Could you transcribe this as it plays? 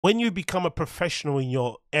when you become a professional in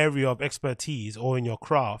your area of expertise or in your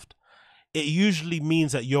craft, it usually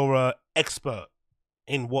means that you're a expert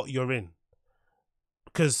in what you're in.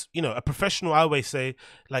 Because, you know, a professional, I always say,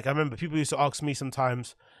 like, I remember people used to ask me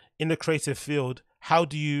sometimes in the creative field, how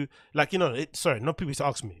do you, like, you know, sorry, not people used to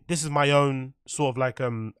ask me. This is my own sort of like,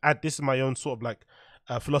 this is my own sort of like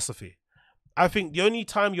philosophy. I think the only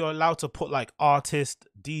time you're allowed to put like artist,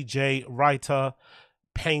 DJ, writer,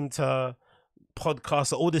 painter,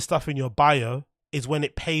 podcaster, all this stuff in your bio is when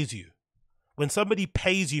it pays you. When somebody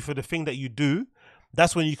pays you for the thing that you do,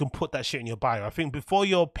 that's when you can put that shit in your bio. I think before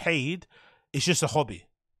you're paid, it's just a hobby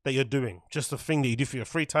that you're doing, just a thing that you do for your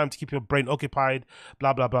free time to keep your brain occupied,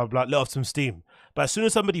 blah, blah, blah, blah, let off some steam. But as soon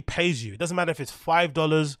as somebody pays you, it doesn't matter if it's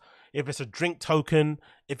 $5, if it's a drink token,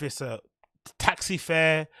 if it's a taxi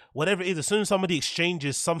fare, whatever it is, as soon as somebody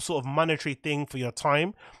exchanges some sort of monetary thing for your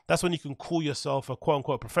time, that's when you can call yourself a quote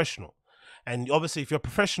unquote professional. And obviously, if you're a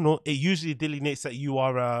professional, it usually delineates that you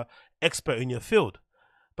are an expert in your field.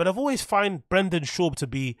 But I've always found Brendan Schaub to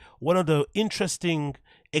be one of the interesting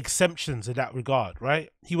exemptions in that regard, right?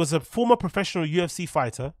 He was a former professional UFC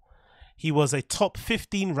fighter. He was a top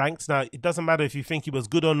 15 ranked. Now, it doesn't matter if you think he was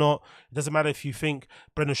good or not. It doesn't matter if you think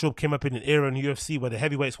Brendan Schaub came up in an era in the UFC where the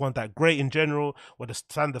heavyweights weren't that great in general, where the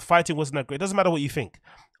standard of fighting wasn't that great. It doesn't matter what you think.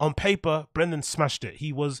 On paper, Brendan smashed it.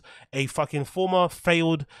 He was a fucking former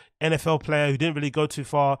failed NFL player who didn't really go too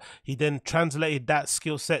far. He then translated that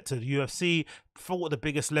skill set to the UFC, fought at the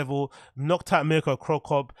biggest level, knocked out Mirko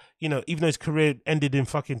Krokop. You know, even though his career ended in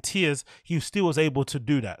fucking tears, he still was able to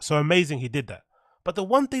do that. So amazing he did that. But the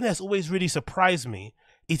one thing that's always really surprised me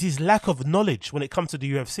is his lack of knowledge when it comes to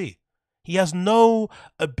the UFC. He has no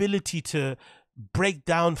ability to break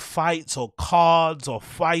down fights or cards or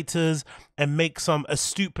fighters and make some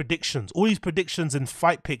astute predictions. All these predictions and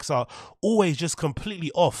fight picks are always just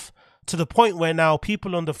completely off, to the point where now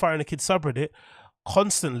people on the Fighter and the Kid subreddit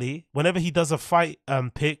constantly, whenever he does a fight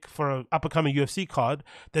pick for an up-and-coming UFC card,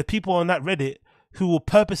 there are people on that Reddit who will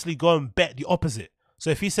purposely go and bet the opposite. So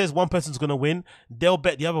if he says one person's going to win, they'll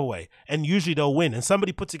bet the other way. And usually they'll win. And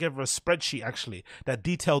somebody put together a spreadsheet, actually, that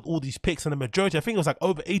detailed all these picks. And the majority, I think it was like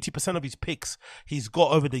over 80% of his picks he's got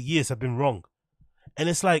over the years have been wrong. And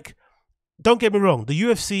it's like, don't get me wrong, the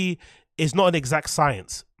UFC is not an exact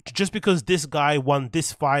science. Just because this guy won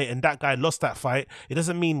this fight and that guy lost that fight, it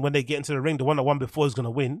doesn't mean when they get into the ring, the one that won before is going to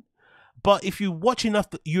win. But if you watch enough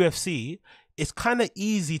UFC, it's kind of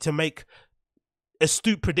easy to make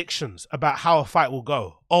astute predictions about how a fight will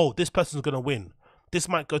go. Oh, this person's going to win. This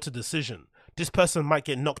might go to decision. This person might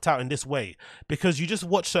get knocked out in this way. Because you just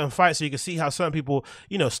watch certain fights so you can see how certain people,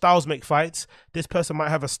 you know, styles make fights. This person might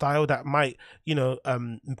have a style that might, you know,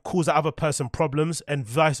 cause that other person problems and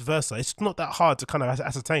vice versa. It's not that hard to kind of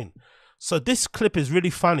ascertain. So this clip is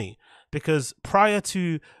really funny because prior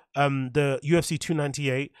to the UFC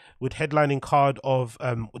 298 with headlining card of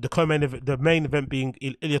the main event being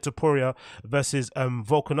Ilia Topuria versus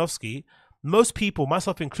Volkanovski, most people,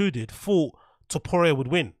 myself included, thought Topuria would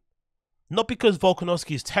win. Not because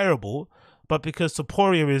Volkanovski is terrible, but because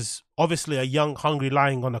Topuria is obviously a young, hungry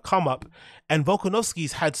lion on a come up, and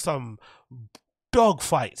Volkanovski's had some dog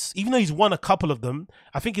fights. Even though he's won a couple of them,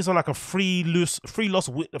 I think he's on like a free loss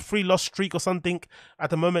streak or something at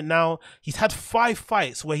the moment now. He's had 5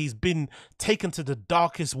 fights where he's been taken to the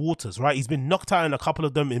darkest waters, right? He's been knocked out in a couple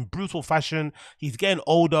of them in brutal fashion. He's getting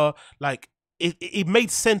older. Like, it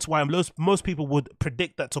made sense why most people would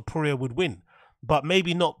predict that Topuria would win. But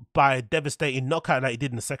maybe not by a devastating knockout like he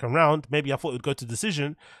did in the second round. Maybe I thought it would go to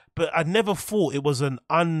decision. But I never thought it was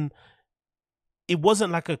it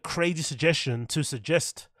wasn't like a crazy suggestion to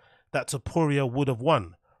suggest that Topuria would have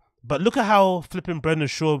won. But look at how flipping Brendan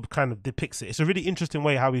Schaub kind of depicts it. It's a really interesting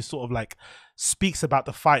way how he sort of like speaks about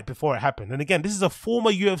the fight before it happened. And again, this is a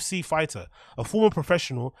former UFC fighter, a former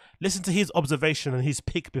professional. Listen to his observation and his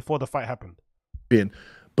pick before the fight happened.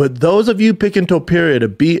 But those of you picking Topuria to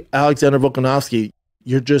beat Alexander Volkanovski,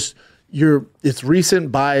 it's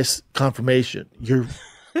recent bias confirmation.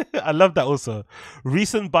 I love that also.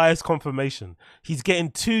 Recent bias confirmation. He's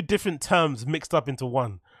getting 2 different terms mixed up into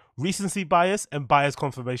one. Recency bias and bias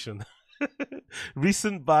confirmation.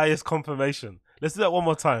 Recent bias confirmation. Let's do that one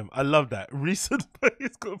more time. I love that. Recent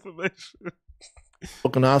bias confirmation.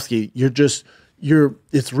 Volkanovski,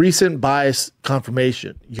 it's recent bias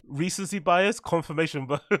confirmation. Recency bias, confirmation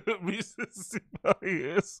bias. Recency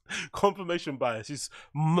bias, confirmation bias. He's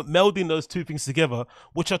melding those 2 things together,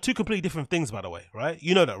 which are 2 completely different things, by the way, right?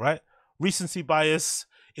 You know that, right? Recency bias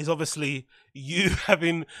is obviously you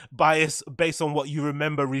having bias based on what you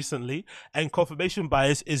remember recently, and confirmation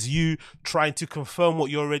bias is you trying to confirm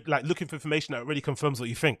what you're already, like looking for information that already confirms what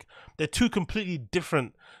you think. They're two completely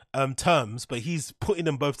different terms, but he's putting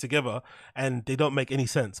them both together and they don't make any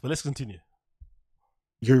sense. But let's continue.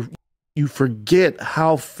 You forget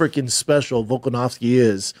how freaking special Volkanovski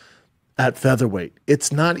is at featherweight.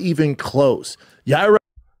 It's not even close. Yeah.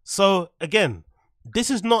 So again,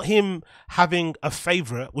 this is not him having a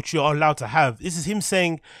favorite, which you're allowed to have. This is him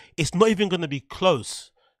saying it's not even going to be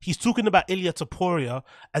close. He's talking about Ilia Topuria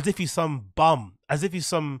as if he's some bum, as if he's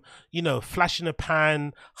some, you know, flash in the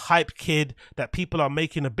pan, hype kid that people are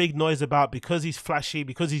making a big noise about because he's flashy,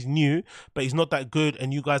 because he's new, but he's not that good,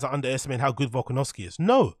 and you guys are underestimating how good Volkanovski is.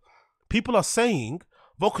 No. People are saying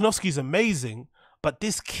Volkanovski is amazing, but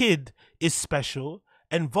this kid is special,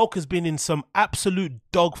 and Volk has been in some absolute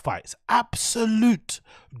dogfights,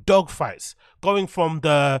 going from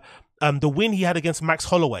the win he had against Max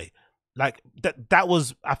Holloway, like that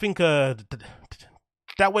was, I think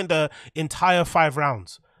that went the entire 5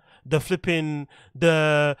 rounds.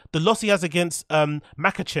 The loss he has against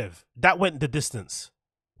Makachev, that went the distance.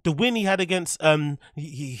 The win he had against Yair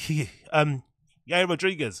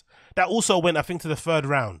Rodriguez, that also went, I think, to the 3rd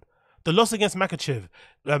round. The loss against Makachev,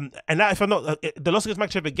 and that, if I'm not, the loss against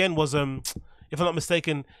Makachev again was, if I'm not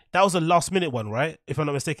mistaken, that was a last minute one, right? If I'm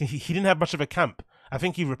not mistaken, he didn't have much of a camp. I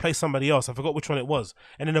think he replaced somebody else. I forgot which one it was.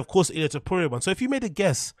 And then, of course, Ilia Topuria won. So if you made a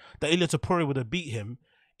guess that Ilia Topuria would have beat him,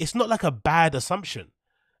 it's not like a bad assumption.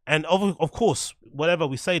 And of course, whatever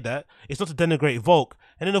we say that, it's not to denigrate Volk.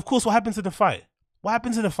 And then, of course, what happens in the fight? What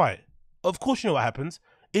happens in the fight? Of course, you know what happens.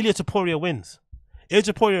 Ilia Topuria wins. Ilia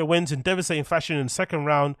Topuria wins in devastating fashion in the 2nd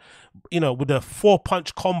round, you know, with a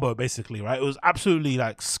 4-punch combo, basically, right? It was absolutely,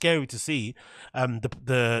 like, scary to see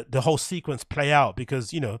the whole sequence play out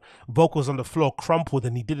because, you know, Volk was on the floor crumpled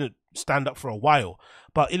and he didn't stand up for a while.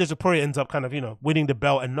 But Ilia Topuria ends up kind of, you know, winning the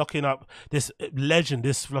belt and knocking up this legend,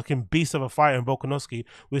 this fucking beast of a fighter in Volkanovski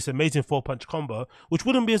with this amazing 4-punch combo, which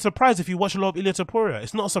wouldn't be a surprise if you watch a lot of Ilia Topuria.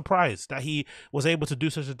 It's not a surprise that he was able to do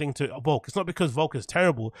such a thing to Volk. It's not because Volk is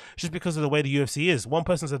terrible, it's just because of the way the UFC is. One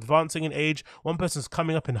person's advancing in age, one person's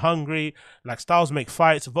coming up in hungry, like styles make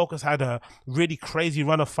fights. Volk has had a really crazy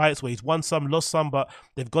run of fights where he's won some, lost some, but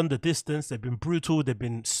they've gone the distance, they've been brutal, they've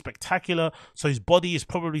been spectacular, so his body is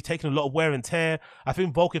probably taking a lot of wear and tear. I think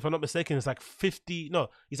Volk, if I'm not mistaken, is like 50, no,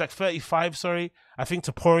 he's like 35, sorry. I think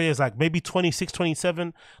Topuria is like maybe 26,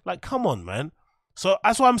 27. Like, come on, man. So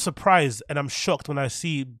that's why I'm surprised and I'm shocked when I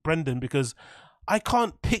see Brendan, because I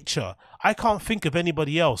can't think of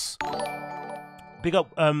anybody else. Big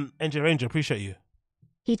up, NJ Ranger, appreciate you.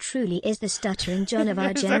 He truly is the stuttering John of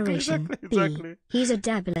our generation. Exactly. He's a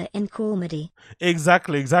dabbler in comedy.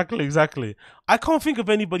 Exactly. I can't think of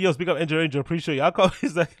anybody else. Big up NJ Ranger, appreciate you. I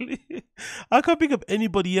can't think of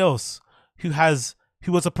anybody else who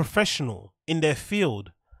was a professional in their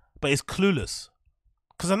field, but is clueless.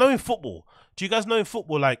 Because I know in football, do you guys know in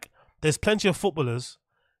football, like, there's plenty of footballers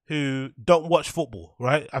who don't watch football,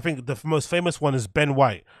 right? I think the most famous one is Ben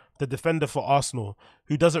White, the defender for Arsenal,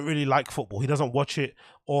 who doesn't really like football. He doesn't watch it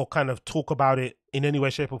or kind of talk about it in any way,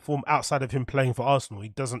 shape or form outside of him playing for Arsenal.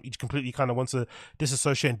 He completely kind of wants to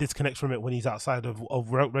disassociate and disconnect from it when he's outside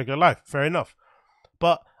of regular life. Fair enough.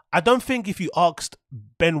 But I don't think if you asked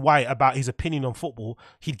Ben White about his opinion on football,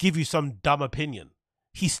 he'd give you some dumb opinion.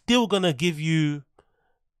 He's still going to give you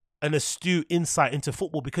an astute insight into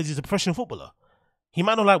football because he's a professional footballer. He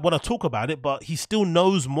might not want to talk about it, but he still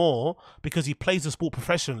knows more because he plays the sport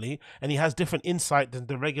professionally and he has different insight than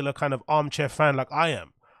the regular kind of armchair fan like I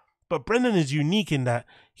am. But Brendan is unique in that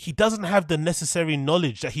he doesn't have the necessary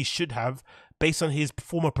knowledge that he should have based on his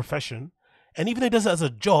former profession. And even though he does it as a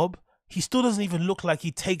job, he still doesn't even look like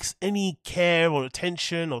he takes any care or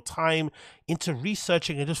attention or time into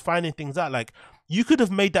researching and just finding things out. Like, you could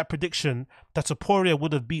have made that prediction that Topuria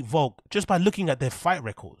would have beat Volk just by looking at their fight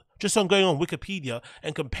record. Just on going on Wikipedia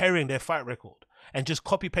and comparing their fight record and just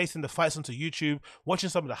copy pasting the fights onto YouTube, watching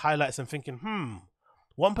some of the highlights and thinking,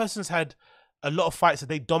 one person's had a lot of fights that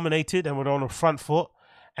they dominated and were on the front foot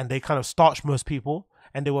and they kind of starched most people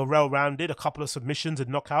and they were well-rounded, a couple of submissions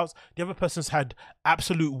and knockouts. The other person's had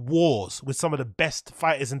absolute wars with some of the best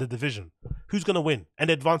fighters in the division. Who's going to win?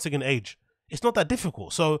 And advancing in age. It's not that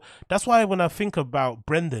difficult. So that's why when I think about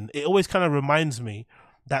Brendan, it always kind of reminds me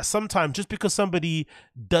that sometimes just because somebody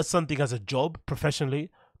does something as a job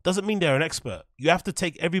professionally doesn't mean they're an expert. You have to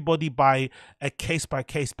take everybody by a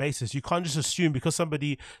case-by-case basis. You can't just assume because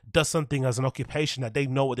somebody does something as an occupation that they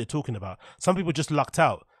know what they're talking about. Some people just lucked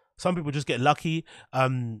out. Some people just get lucky,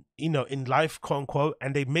 you know, in life, quote unquote,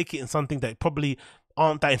 and they make it in something that probably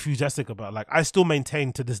aren't that enthusiastic about. Like, I still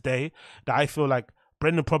maintain to this day that I feel like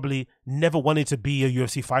Brendan probably never wanted to be a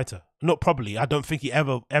UFC fighter. Not probably. I don't think he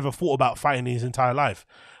ever thought about fighting in his entire life.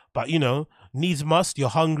 But, you know, needs must. You're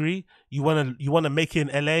hungry. You wanna make it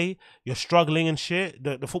in LA. You're struggling and shit.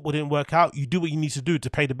 The football didn't work out. You do what you need to do to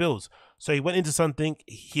pay the bills. So he went into something.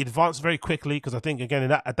 He advanced very quickly because I think,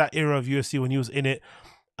 again, at that era of UFC when he was in it,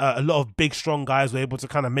 a lot of big, strong guys were able to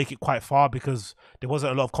kind of make it quite far because there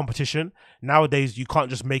wasn't a lot of competition. Nowadays, you can't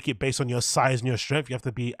just make it based on your size and your strength. You have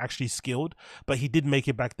to be actually skilled. But he did make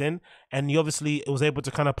it back then. And he obviously was able to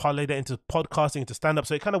kind of parlay that into podcasting, into stand-up.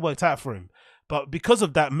 So it kind of worked out for him. But because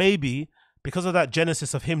of that, because of that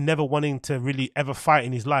genesis of him never wanting to really ever fight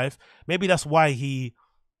in his life, maybe that's why he,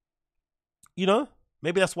 you know,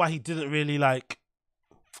 maybe that's why he didn't really like,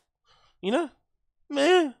 you know,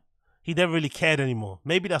 meh. He never really cared anymore.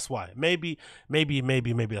 Maybe that's why. Maybe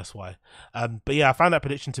that's why. But yeah, I found that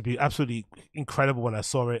prediction to be absolutely incredible when I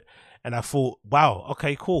saw it. And I thought, wow,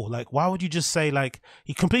 okay, cool. Like, why would you just say, like,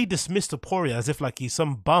 he completely dismissed Topuria as if like he's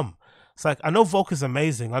some bum. It's like, I know Volka's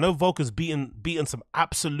amazing. I know Volka's beaten some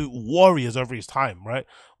absolute warriors over his time, right?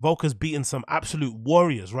 Volka's beaten some absolute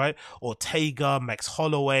warriors, right? Ortega, Max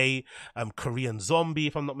Holloway, Korean Zombie,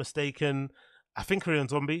 if I'm not mistaken. I think Korean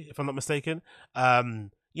Zombie, if I'm not mistaken.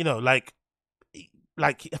 You know, like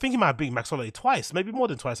I think he might have beaten Max Holloway twice, maybe more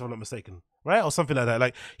than twice, if I'm not mistaken, right? Or something like that.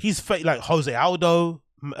 Like, he's like Jose Aldo,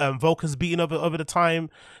 Volkan's beaten over the time,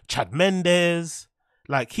 Chad Mendes.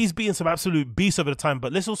 Like, he's beaten some absolute beasts over the time.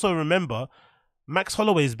 But let's also remember,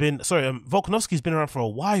 Volkanovski's been around for a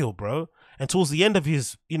while, bro. And towards the end of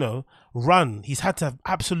his, you know, run, he's had to have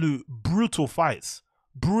absolute brutal fights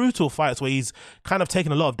where he's kind of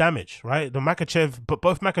taken a lot of damage, right? Both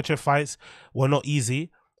Makachev fights were not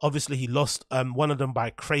easy. Obviously, he lost one of them by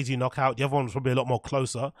crazy knockout. The other one was probably a lot more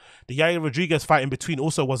closer. The Yair Rodriguez fight in between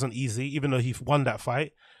also wasn't easy, even though he won that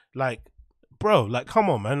fight. Like, bro, like, come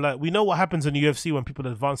on, man. Like, we know what happens in the UFC when people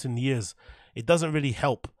advance in years. It doesn't really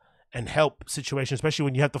help situations, especially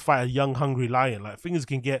when you have to fight a young, hungry lion. Like, things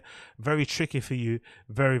can get very tricky for you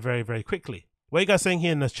very, very, very quickly. What are you guys saying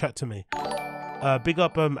here in the chat to me? Big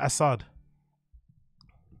up Assad.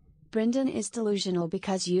 Brendan is delusional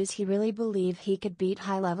because he really believe he could beat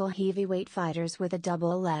high-level heavyweight fighters with a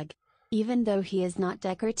double leg. Even though he is not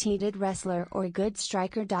decorated wrestler or a good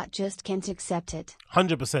striker. Just can't accept it.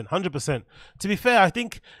 100%. To be fair, I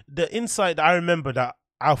think the insight that I remember that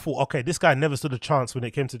I thought, okay, this guy never stood a chance when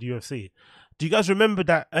it came to the UFC. Do you guys remember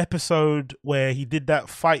that episode where he did that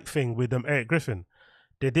fight thing with Eric Griffin?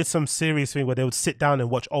 They did some series thing where they would sit down and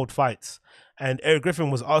watch old fights. And Eric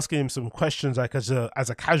Griffin was asking him some questions, like as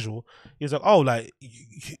a casual. He was like, "Oh, like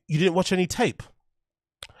you didn't watch any tape?"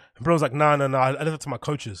 And bro was like, "No. I left it to my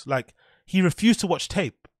coaches." Like, he refused to watch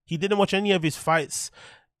tape. He didn't watch any of his fights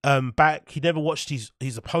back. He never watched his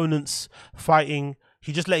opponents fighting.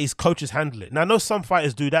 He just let his coaches handle it. Now, I know some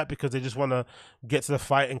fighters do that because they just want to get to the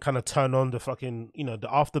fight and kind of turn on the fucking, you know, the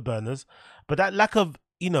afterburners. But that lack of,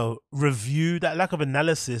 you know, review, that lack of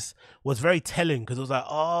analysis was very telling, because it was like,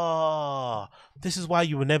 oh, this is why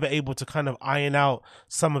you were never able to kind of iron out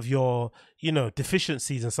some of your, you know,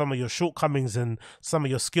 deficiencies and some of your shortcomings and some of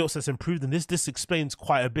your skill sets improved. And this explains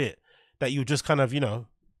quite a bit, that you just kind of, you know,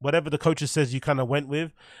 whatever the coach says you kind of went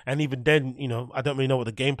with. And even then, you know, I don't really know what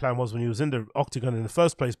the game plan was when he was in the octagon in the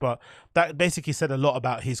first place, but that basically said a lot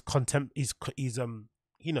about his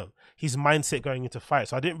you know, his mindset going into fight.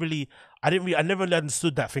 So I never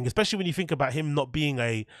understood that thing, especially when you think about him not being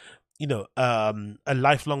a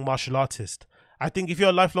lifelong martial artist. I think if you're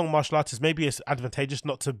a lifelong martial artist, maybe it's advantageous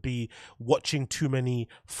not to be watching too many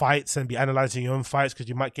fights and be analyzing your own fights, because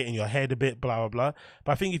you might get in your head a bit, blah, blah, blah.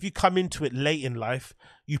 But I think if you come into it late in life,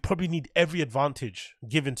 you probably need every advantage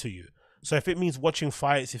given to you. So if it means watching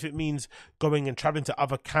fights, if it means going and traveling to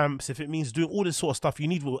other camps, if it means doing all this sort of stuff, you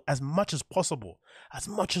need as much as possible,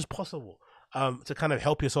 to kind of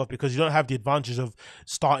help yourself, because you don't have the advantage of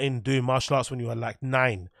starting doing martial arts when you were like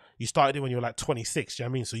 9. You started it when you were like 26, you know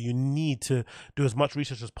what I mean? So you need to do as much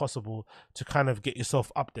research as possible to kind of get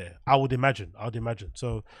yourself up there, I would imagine.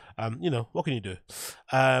 So, you know, what can you do?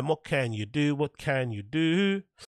 What can you do?